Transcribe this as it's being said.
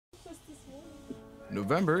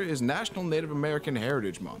November is National Native American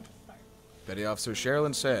Heritage Month. Petty Officer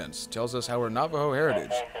Sherilyn Sands tells us how her Navajo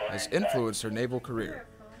heritage has influenced her naval career.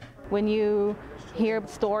 When you hear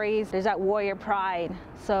stories, there's that warrior pride.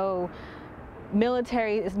 So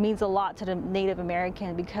military means a lot to the Native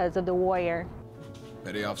American because of the warrior.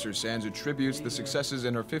 Petty Officer Sands attributes the successes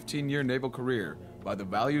in her 15-year naval career by the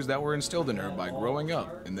values that were instilled in her by growing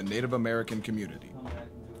up in the Native American community.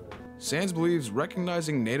 Sands believes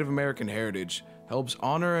recognizing Native American heritage helps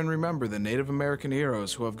honor and remember the Native American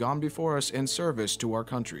heroes who have gone before us in service to our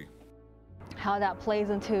country. How that plays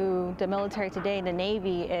into the military today and the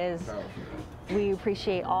Navy is we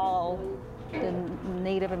appreciate all the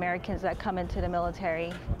Native Americans that come into the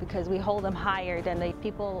military because we hold them higher than the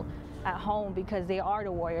people at home because they are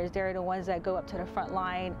the warriors. They're the ones that go up to the front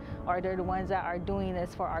line, or they're the ones that are doing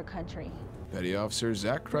this for our country. Petty Officer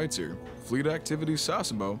Kreitzer, Fleet Activities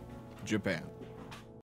Sasebo, Japan.